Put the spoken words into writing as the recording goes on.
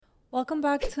Welcome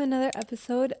back to another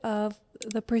episode of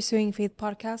the Pursuing Faith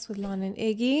podcast with Lon and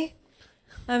Iggy.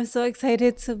 I'm so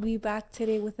excited to be back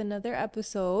today with another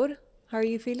episode. How are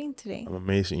you feeling today? I'm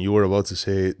amazing. You were about to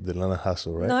say the Lana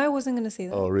Hassel, right? No, I wasn't going to say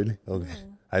that. Oh, really? Okay.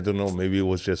 No. I don't know. Maybe it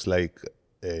was just like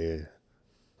a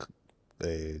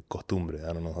costumbre.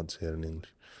 I don't know how to say it in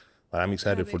English. But I'm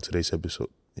excited for today's episode.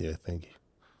 Yeah, thank you.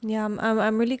 Yeah,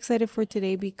 I'm really excited for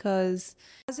today because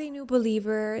as a new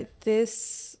believer,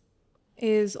 this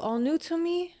is all new to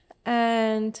me,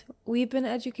 and we've been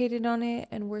educated on it,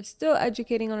 and we're still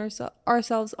educating on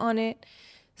ourselves on it.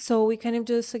 So we kind of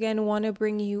just, again, want to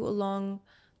bring you along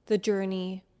the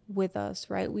journey with us,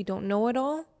 right? We don't know it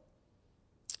all,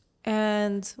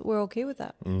 and we're okay with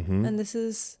that. Mm-hmm. And this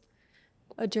is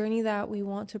a journey that we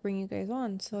want to bring you guys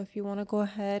on. So if you want to go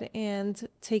ahead and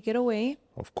take it away.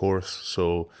 Of course.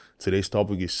 So today's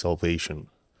topic is salvation.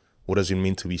 What does it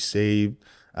mean to be saved?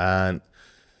 And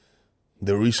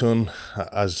the reason,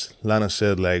 as Lana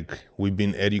said, like we've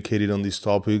been educated on this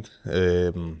topic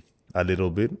a little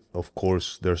bit. Of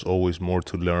course, there's always more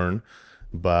to learn,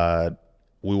 but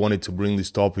we wanted to bring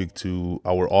this topic to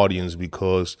our audience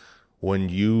because when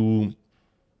you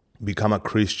become a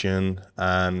Christian,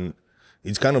 and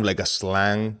it's kind of like a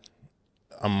slang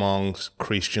amongst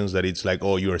Christians that it's like,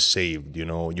 oh, you're saved,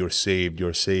 you're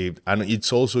saved. And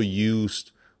it's also used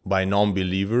by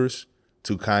non-believers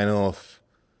to kind of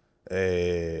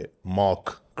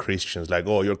mock Christians, like,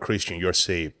 oh, you're Christian, you're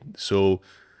saved. So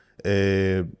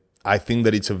I think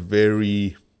that it's a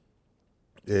very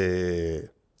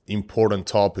important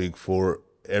topic for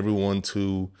everyone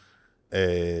to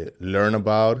learn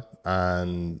about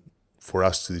and for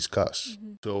us to discuss.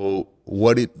 Mm-hmm. So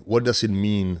what does it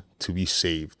mean to be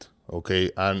saved?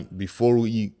 Okay, and before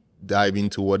we dive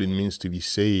into what it means to be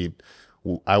saved,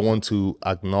 I want to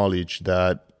acknowledge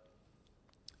that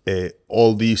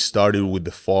all this started with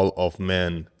the fall of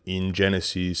man in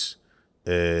Genesis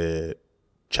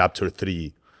chapter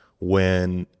 3,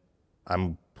 when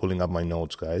I'm pulling up my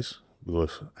notes, guys,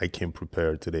 because I came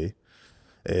prepared today.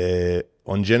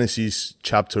 On Genesis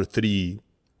chapter 3,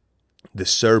 the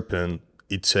serpent,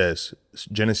 it says,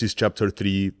 Genesis chapter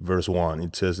 3, verse 1,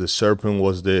 it says, the serpent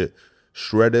was the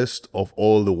shrewdest of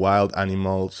all the wild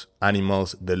animals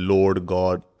the Lord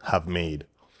God have made.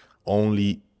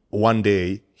 Only one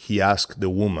day he asked the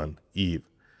woman, Eve,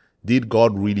 did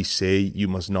God really say you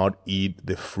must not eat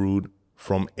the fruit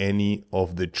from any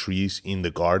of the trees in the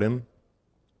garden?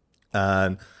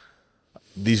 And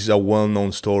this is a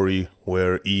well-known story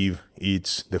where Eve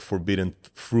eats the forbidden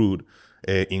fruit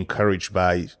encouraged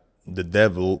by the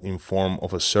devil in form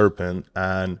of a serpent.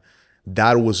 And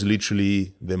that was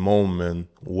literally the moment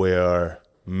where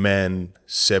man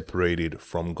separated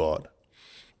from God.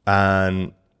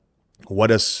 And what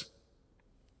does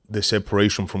the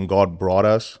separation from God brought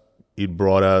us? It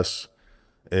brought us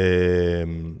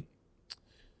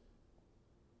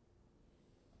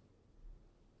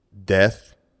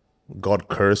death. God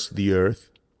cursed the earth,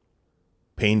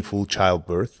 painful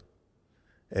childbirth,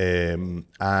 and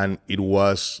it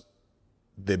was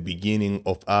the beginning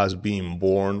of us being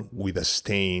born with a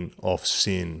stain of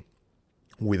sin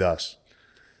with us.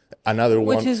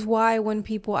 Which is why when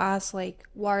people ask, like,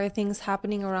 why are things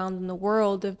happening around in the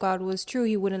world? If God was true,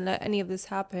 he wouldn't let any of this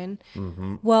happen.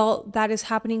 Mm-hmm. Well, that is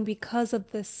happening because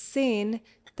of the sin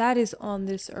that is on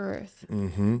this earth.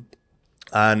 Mm-hmm.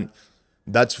 And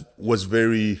that was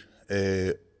very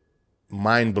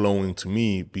mind-blowing to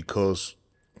me, because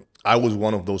I was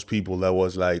one of those people that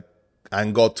was like,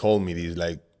 and God told me this,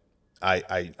 like,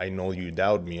 I know you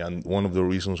doubt me. And one of the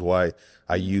reasons why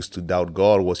I used to doubt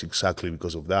God was exactly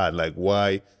because of that. Like,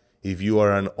 why, if you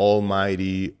are an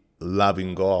almighty,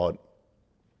 loving God,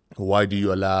 why do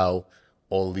you allow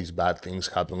all these bad things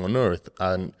happen on earth?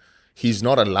 And he's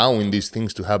not allowing these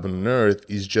things to happen on earth.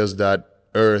 It's just that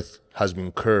earth has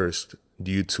been cursed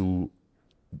due to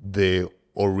the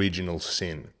original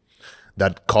sin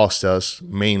that cost us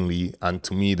mainly, and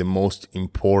to me, the most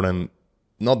important,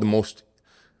 not the most,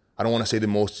 I don't want to say the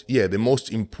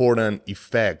most important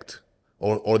effect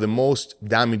or the most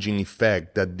damaging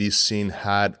effect that this sin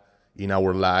had in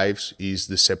our lives is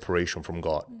the separation from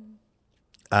God.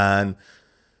 And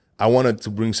I wanted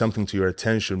to bring something to your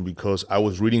attention because I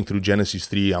was reading through Genesis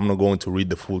 3. I'm not going to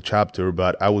read the full chapter,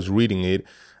 but I was reading it.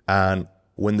 And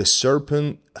when the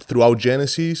serpent, throughout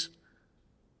Genesis,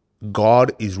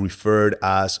 God is referred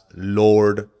as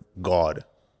Lord God,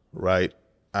 right?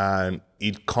 And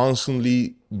it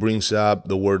constantly brings up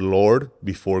the word Lord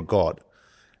before God.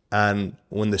 And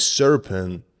when the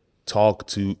serpent talked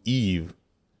to Eve,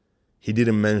 he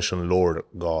didn't mention Lord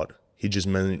God. He just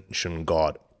mentioned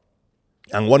God.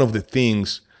 And one of the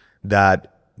things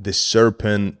that the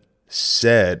serpent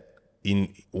said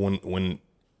in when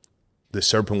the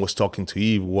serpent was talking to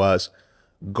Eve was,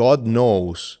 God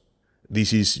knows,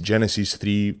 this is Genesis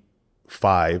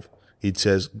 3:5. It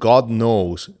says, God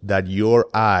knows that your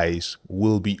eyes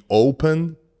will be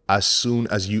open as soon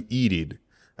as you eat it,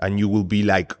 and you will be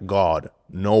like God,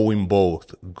 knowing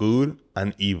both good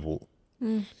and evil.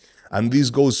 And this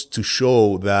goes to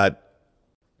show that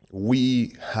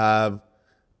we have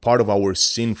part of our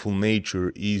sinful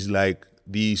nature is like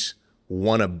this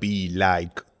wanna be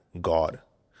like God.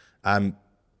 And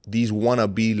these wanna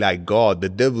be like God, the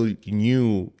devil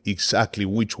knew exactly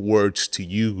which words to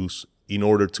use in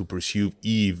order to pursue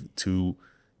Eve to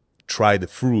try the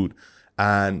fruit.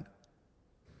 And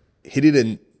he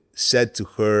didn't said to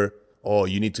her, oh,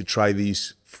 you need to try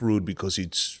this fruit because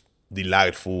it's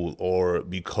delightful or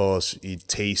because it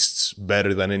tastes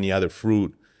better than any other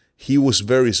fruit. He was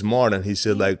very smart and he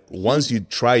said, like, once you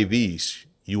try this,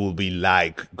 you will be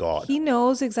like God. He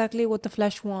knows exactly what the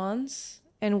flesh wants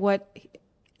and what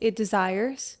it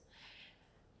desires.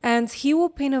 And he will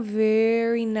paint a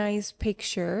very nice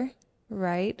picture,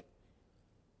 right?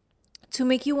 To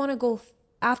make you want to go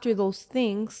after those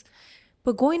things.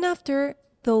 But going after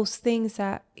those things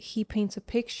that he paints a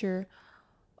picture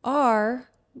are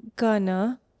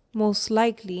gonna most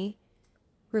likely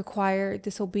require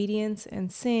disobedience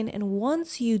and sin. And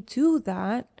once you do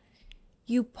that,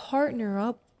 you partner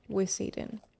up with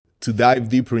Satan. To dive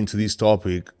deeper into this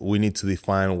topic, we need to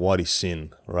define what is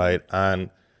sin, right? And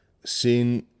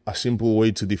sin, a simple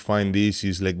way to define this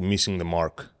is like missing the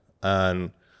mark.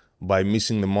 And by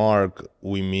missing the mark,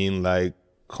 we mean like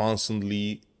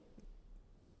constantly,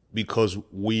 because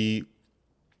the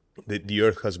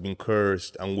earth has been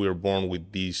cursed and we're born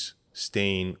with this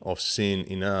stain of sin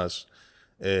in us.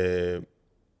 The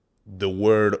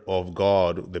word of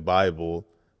God, the Bible,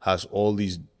 has all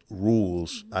these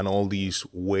rules and all these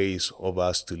ways of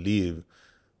us to live.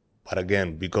 But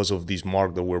again, because of this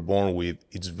mark that we're born with,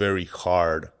 it's very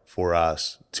hard for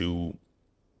us to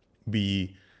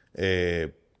be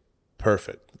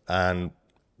perfect. And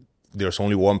there's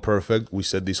only one perfect. We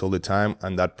said this all the time,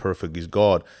 and that perfect is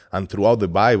God. And throughout the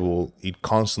Bible, it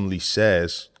constantly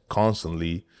says,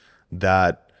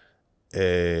 that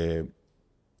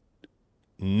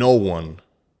no one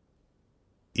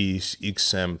is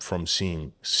exempt from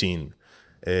sin.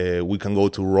 We can go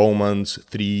to Romans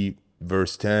 3,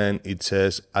 verse 10. It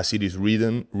says, as it is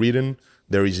written,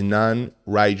 there is none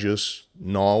righteous,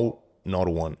 no, not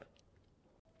one.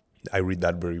 I read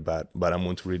that very bad, but I'm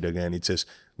going to read it again. It says,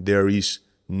 there is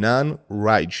none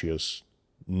righteous,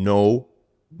 no,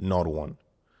 not one.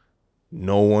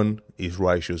 No one is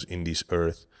righteous in this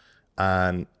earth.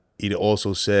 And it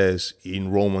also says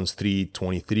in Romans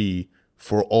 3:23,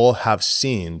 for all have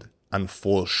sinned and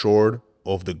fall short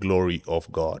of the glory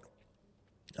of God.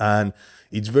 And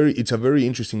it's a very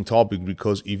interesting topic,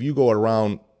 because if you go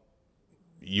around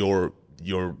your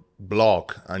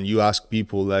block and you ask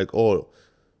people like, oh,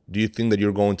 do you think that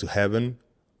you're going to heaven?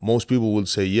 Most people will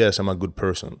say, yes, I'm a good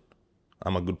person.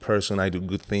 I'm a good person. I do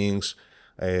good things.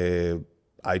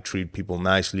 I treat people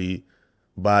nicely.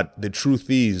 But the truth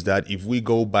is that if we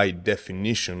go by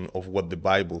definition of what the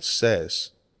Bible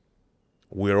says,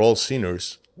 we're all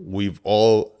sinners. We've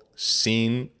all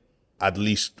sinned at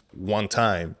least one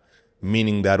time,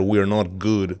 meaning that we're not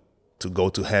good to go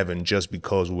to heaven just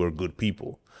because we're good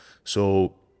people.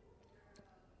 So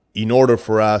in order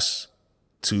for us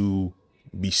to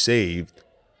be saved,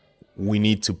 we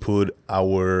need to put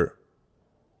our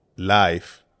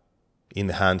life in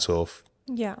the hands of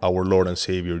our Lord and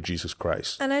Savior, Jesus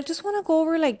Christ. And I just want to go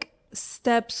over like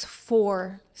steps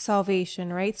for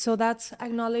salvation, right? So that's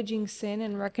acknowledging sin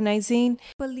and recognizing,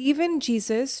 believe in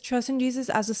Jesus, trust in Jesus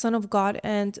as the Son of God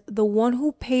and the one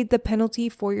who paid the penalty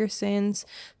for your sins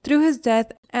through his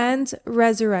death and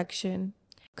resurrection.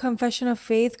 Confession of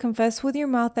faith, confess with your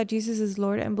mouth that Jesus is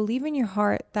Lord and believe in your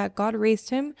heart that God raised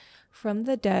him from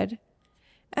the dead.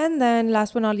 And then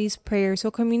last but not least, prayer. So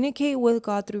communicate with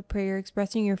God through prayer,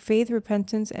 expressing your faith,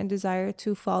 repentance, and desire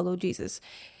to follow Jesus.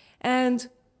 And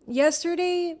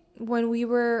yesterday, when we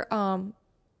were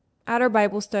at our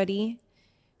Bible study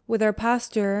with our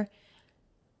pastor,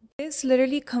 this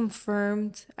literally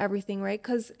confirmed everything, right?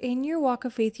 Because in your walk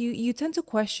of faith, you tend to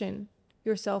question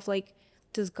yourself, like,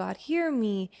 does God hear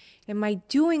me? Am I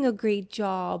doing a great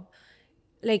job?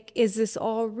 Like, is this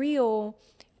all real?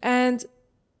 And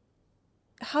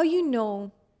how you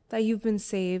know that you've been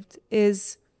saved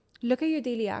is look at your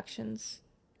daily actions,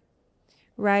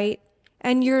 right?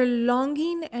 And your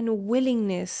longing and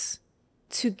willingness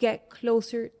to get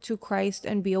closer to Christ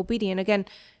and be obedient. Again,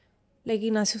 like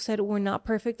Ignacio said, we're not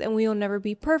perfect and we will never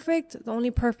be perfect. The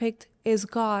only perfect is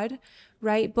God,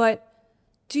 right? But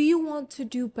do you want to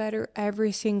do better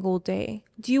every single day?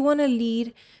 Do you want to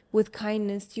lead with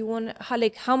kindness? Do you want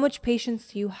how much patience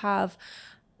do you have?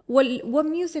 What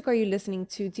music are you listening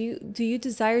to? Do you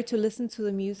desire to listen to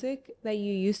the music that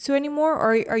you used to anymore,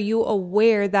 or are you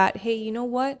aware that, hey, you know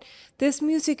what? This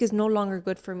music is no longer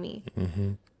good for me.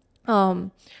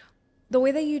 Um the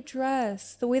way that you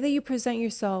dress, the way that you present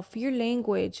yourself, your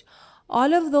language,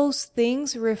 all of those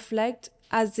things reflect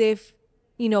as if,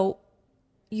 you know,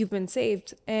 you've been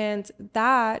saved. And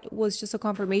that was just a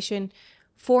confirmation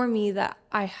for me that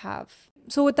I have.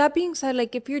 So, with that being said,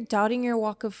 like if you're doubting your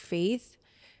walk of faith,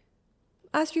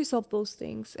 ask yourself those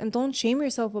things and don't shame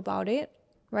yourself about it,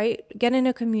 right? Get in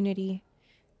a community,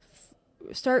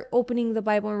 start opening the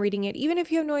Bible and reading it. Even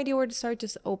if you have no idea where to start,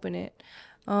 just open it.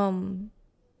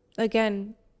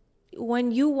 Again,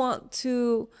 when you want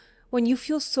to, when you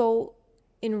feel so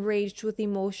enraged with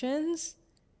emotions,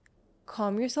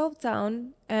 calm yourself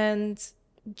down and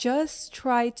just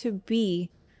try to be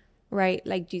right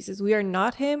like Jesus. We are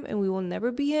not him and we will never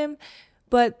be him,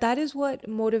 but that is what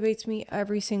motivates me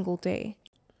every single day.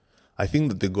 I think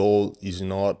that the goal is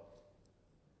not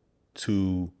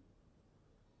to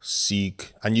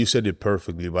seek, and you said it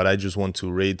perfectly, but I just want to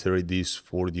reiterate this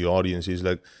for the audience, is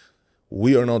like,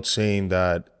 we are not saying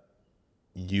that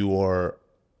you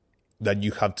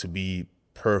have to be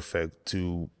perfect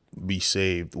to be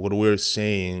saved. What we're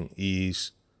saying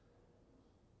is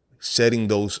setting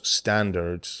those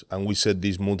standards, and we said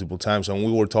this multiple times, and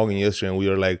we were talking yesterday and we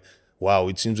were like, wow,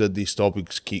 it seems that these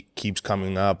topics keeps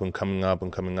coming up and coming up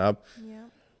and coming up. Yeah.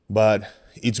 But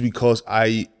it's because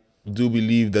I do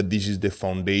believe that this is the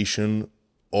foundation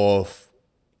of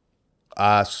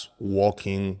us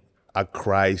walking a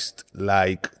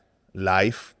Christ-like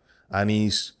life, and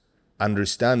is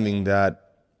understanding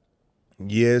that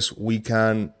yes, we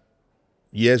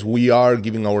are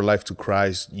giving our life to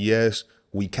Christ. Yes,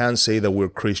 we can say that we're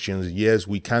Christians. Yes,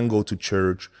 we can go to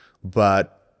church,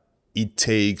 but it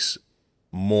takes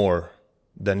more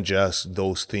than just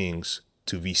those things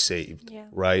to be saved, Yeah.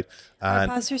 right? Our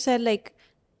And pastor said, like,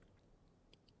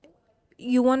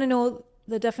 you want to know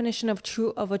the definition of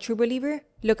a true believer?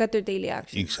 Look at their daily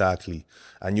actions. exactly.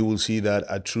 And you will see that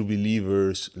a true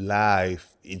believer's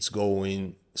life, it's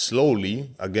going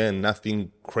slowly. Again,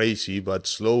 nothing crazy, but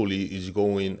slowly is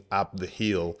going up the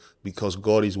hill because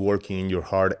God is working in your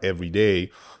heart every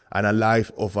day. And a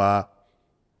life of a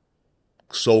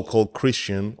so-called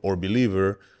Christian or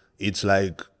believer, it's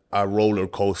like a roller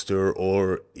coaster,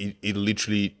 or it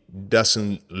literally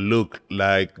doesn't look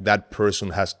like that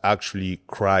person has actually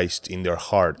Christ in their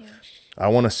heart. Yeah. I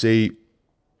want to say,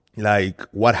 like,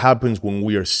 what happens when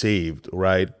we are saved,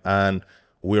 right? And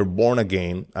we're born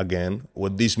again.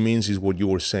 What this means is what you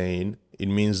were saying. It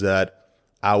means that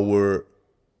our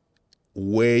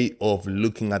way of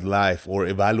looking at life or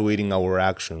evaluating our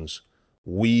actions,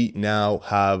 we now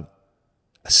have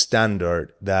a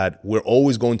standard that we're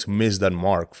always going to miss that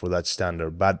mark for that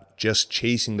standard. But just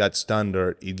chasing that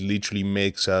standard, it literally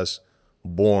makes us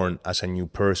born as a new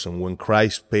person. When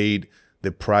Christ paid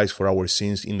the price for our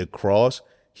sins in the cross,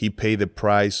 he paid the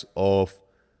price of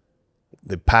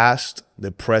the past,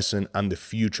 the present, and the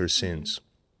future sins.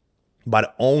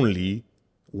 But only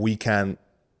we can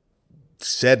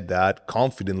said that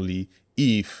confidently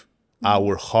if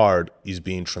our heart is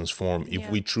being transformed, if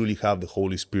we truly have the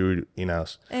Holy Spirit in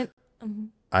us. And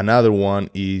Another one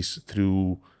is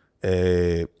through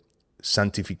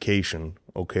sanctification,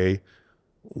 okay?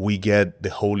 We get the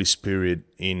Holy Spirit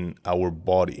in our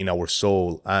body, in our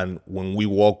soul. And when we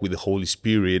walk with the Holy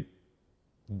Spirit,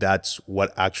 that's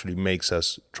what actually makes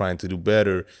us trying to do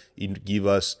better. It gives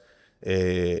us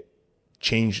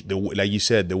change the way, like you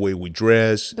said, the way we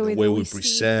dress, the way we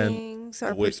present, things,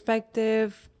 our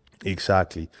perspective.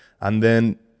 Exactly. And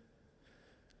then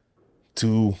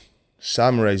to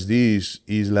summarize this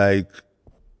is like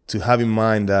to have in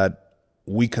mind that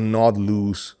we cannot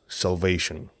lose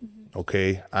salvation.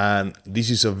 Okay. And this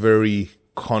is a very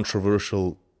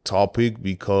controversial topic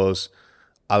because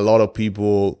a lot of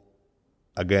people,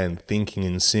 again, thinking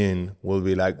in sin, will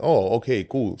be like, oh, okay,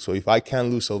 cool. So if I can't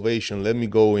lose salvation, let me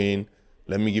go in,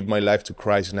 let me give my life to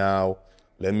Christ now.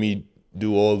 Let me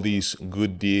do all these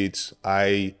good deeds.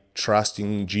 I trust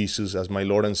in Jesus as my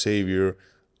Lord and Savior.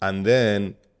 And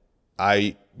then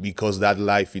because that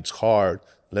life is hard,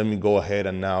 let me go ahead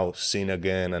and now sin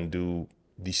again and do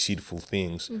deceitful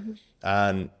things.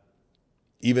 And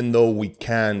even though we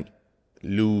can't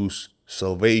lose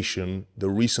salvation, the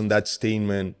reason that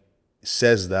statement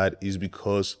says that is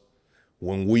because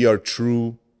when we are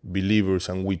true believers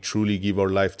and we truly give our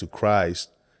life to Christ,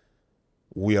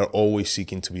 we are always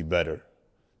seeking to be better.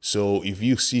 So if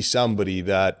you see somebody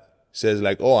that says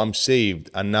like, oh, I'm saved,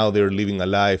 and now they're living a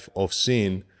life of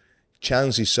sin,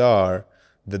 chances are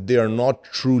that they are not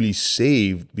truly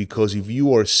saved, because if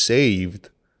you are saved,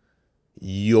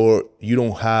 you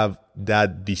don't have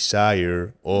that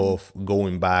desire of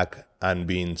going back and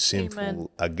being Amen.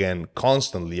 sinful again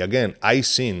constantly. Again, I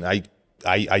sin.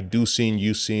 I do sin,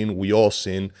 you sin, we all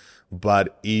sin,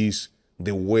 but is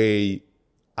the way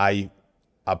I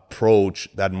approach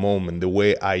that moment, the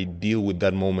way I deal with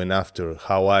that moment after,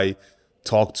 how I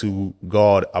talk to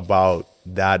God about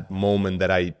that moment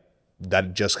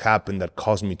that just happened that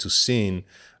caused me to sin,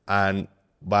 and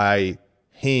by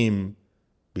him,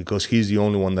 because he's the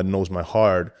only one that knows my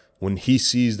heart, when he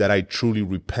sees that I truly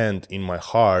repent in my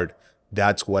heart,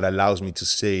 that's what allows me to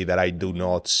say that I do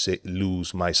not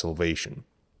lose my salvation.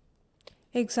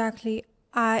 Exactly.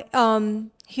 I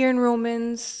here in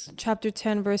Romans chapter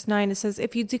 10 verse 9 it says,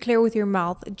 if you declare with your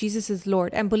mouth Jesus is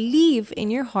Lord and believe in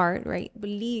your heart, right?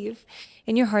 Believe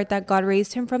in your heart that God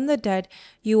raised him from the dead,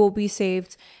 you will be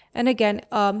saved. And again,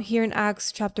 here in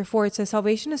Acts chapter 4 it says,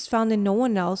 salvation is found in no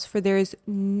one else, for there is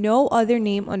no other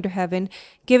name under heaven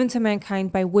given to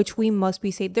mankind by which we must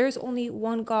be saved. There is only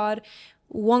one God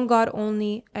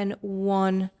only, and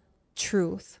one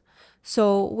truth.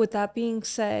 So, with that being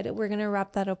said, we're going to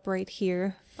wrap that up right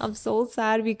here. I'm so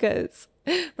sad because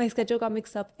my schedule got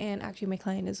mixed up and actually my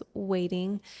client is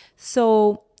waiting.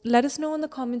 So, let us know in the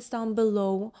comments down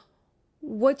below,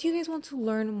 what do you guys want to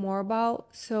learn more about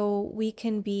so we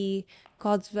can be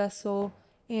God's vessel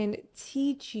and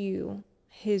teach you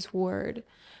his word.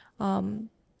 So Can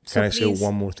I say please,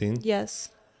 one more thing? yes.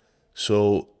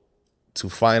 So to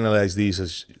finalize this,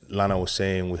 as Lana was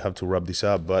saying, we have to wrap this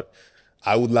up, but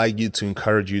I would like you to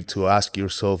encourage you to ask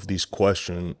yourself this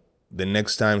question the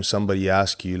next time somebody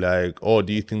asks you like, oh,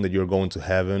 do you think that you're going to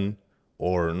heaven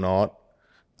or not?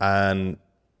 And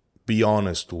be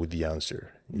honest with the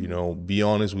answer. Be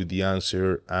honest with the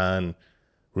answer. And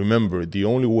remember, the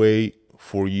only way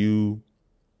for you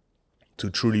to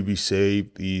truly be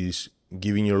saved is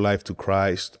giving your life to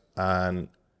Christ and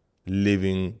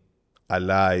living a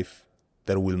life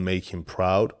that will make him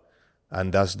proud.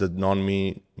 And that's does not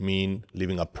mean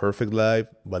living a perfect life,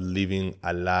 but living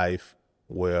a life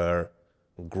where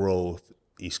growth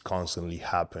is constantly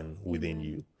happen within Amen.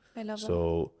 you. I love that.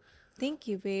 So Thank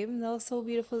you, babe. That was so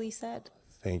beautifully said.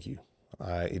 thank you.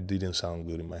 It didn't sound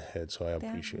good in my head, so I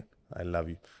appreciate Damn. it. I love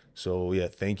you. So yeah,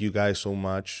 thank you guys so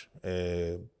much.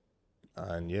 And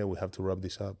yeah, we have to wrap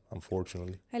this up,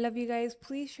 unfortunately. I love you guys.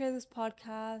 Please share this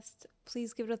podcast.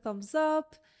 Please give it a thumbs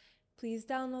up. Please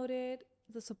download it.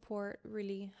 The support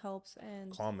really helps.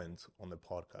 And Comment on the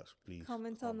podcast, please.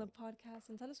 comment on the Comment. podcast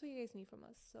and tell us what you guys need from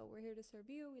us. So we're here to serve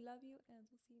you. We love you, and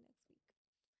we'll see you next time.